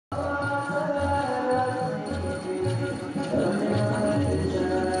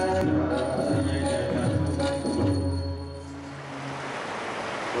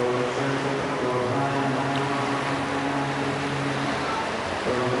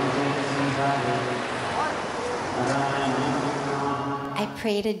I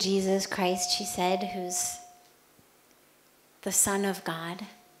pray to Jesus Christ, she said, who's the Son of God.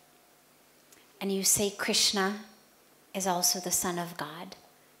 And you say Krishna is also the Son of God.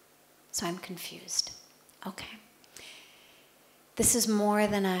 So I'm confused. Okay. This is more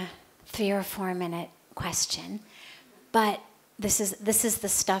than a 3 or 4 minute question, but this is the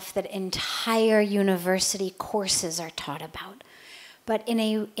stuff that entire university courses are taught about. But in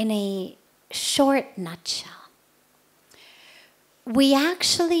a short nutshell, we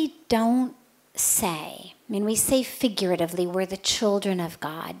actually don't say, we say figuratively, we're the children of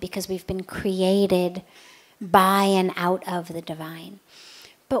God because we've been created by and out of the divine.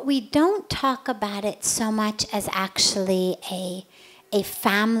 But we don't talk about it so much as actually a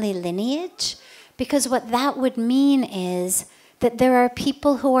family lineage, because what that would mean is that there are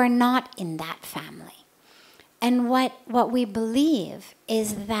people who are not in that family. And what we believe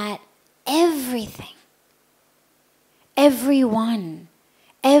is that everything, everyone,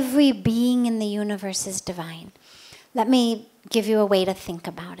 every being in the universe is divine. Let me give you a way to think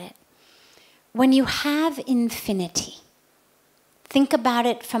about it. When you have infinity, think about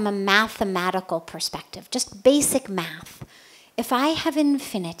it from a mathematical perspective, just basic math. If I have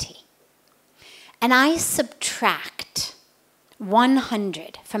infinity and I subtract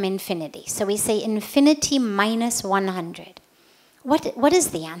 100 from infinity, so we say infinity minus 100, what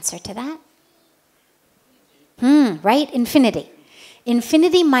is the answer to that? Right? Infinity.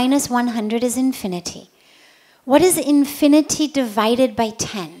 Infinity minus 100 is infinity. What is infinity divided by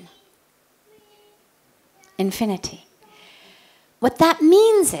 10? Infinity. What that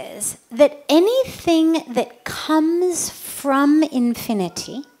means is that anything that comes from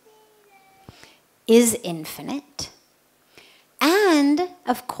infinity is infinite. And,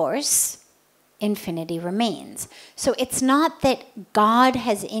 of course, infinity remains. So it's not that God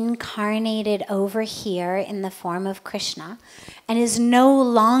has incarnated over here in the form of Krishna and is no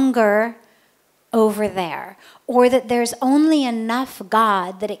longer over there, or that there's only enough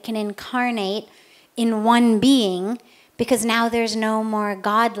God that it can incarnate in one being because now there's no more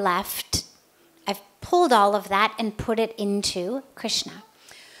God left. I've pulled all of that and put it into Krishna.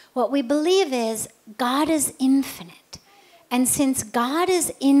 What we believe is God is infinite. And since God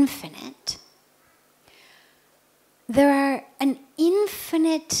is infinite, there are an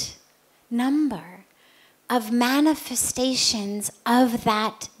infinite number of manifestations of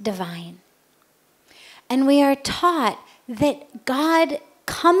that divine. And we are taught that God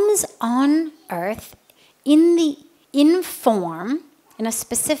comes on earth in form, in a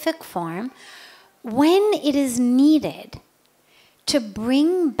specific form, when it is needed to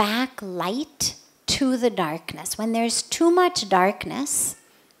bring back light to the darkness. When there's too much darkness,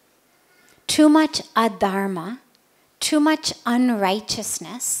 too much adharma, too much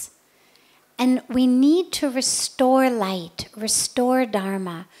unrighteousness, and we need to restore light, restore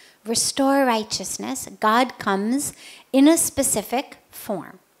dharma, restore righteousness, God comes in a specific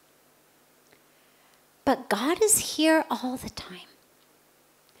form. But God is here all the time,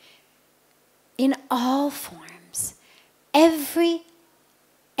 in all forms. Every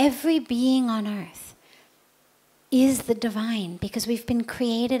being on earth is the divine because we've been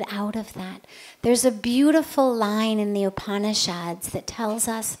created out of that. There's a beautiful line in the Upanishads that tells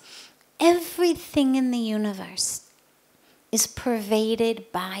us everything in the universe is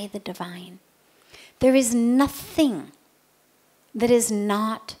pervaded by the divine. There is nothing that is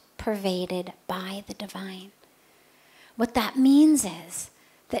not pervaded by the divine. What that means is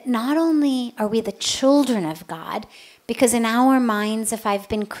that not only are we the children of God, because in our minds, if I've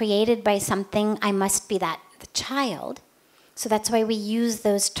been created by something, I must be the child. So that's why we use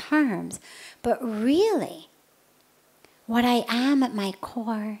those terms. But really, what I am at my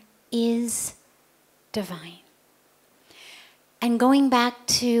core is divine. And going back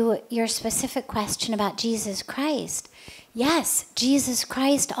to your specific question about Jesus Christ, yes, Jesus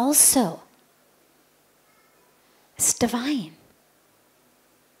Christ also is divine.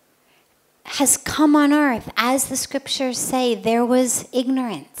 Has come on earth. As the scriptures say, there was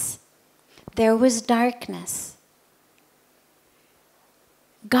ignorance. There was darkness.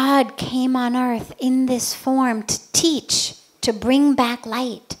 God came on earth in this form to teach, to bring back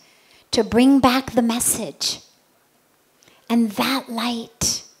light, to bring back the message. And that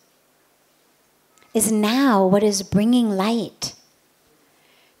light is now what is bringing light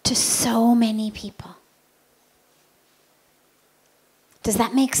to so many people. Does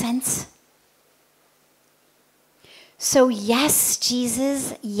that make sense? So yes,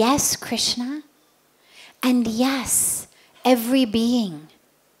 Jesus, yes, Krishna, and yes, every being,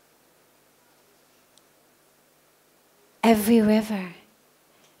 every river,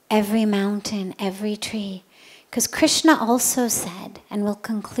 every mountain, every tree. Because Krishna also said, and we'll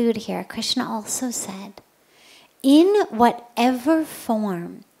conclude here, Krishna also said, in whatever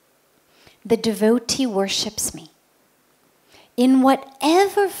form the devotee worships me, in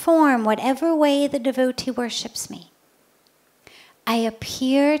whatever form, whatever way the devotee worships me, I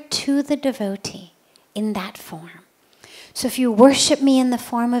appear to the devotee in that form. So if you worship me in the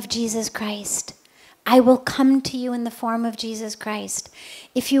form of Jesus Christ, I will come to you in the form of Jesus Christ.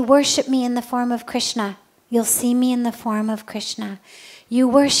 If you worship me in the form of Krishna, you'll see me in the form of Krishna. You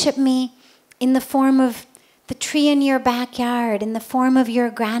worship me in the form of the tree in your backyard, in the form of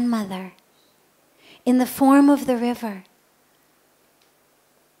your grandmother, in the form of the river.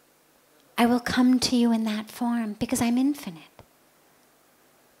 I will come to you in that form because I'm infinite.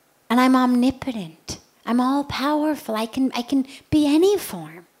 And I'm omnipotent. I'm all powerful. I can be any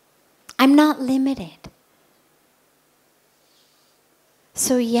form. I'm not limited.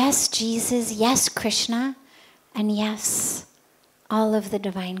 So yes, Jesus, yes, Krishna, and yes, all of the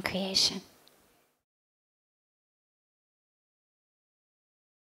divine creation.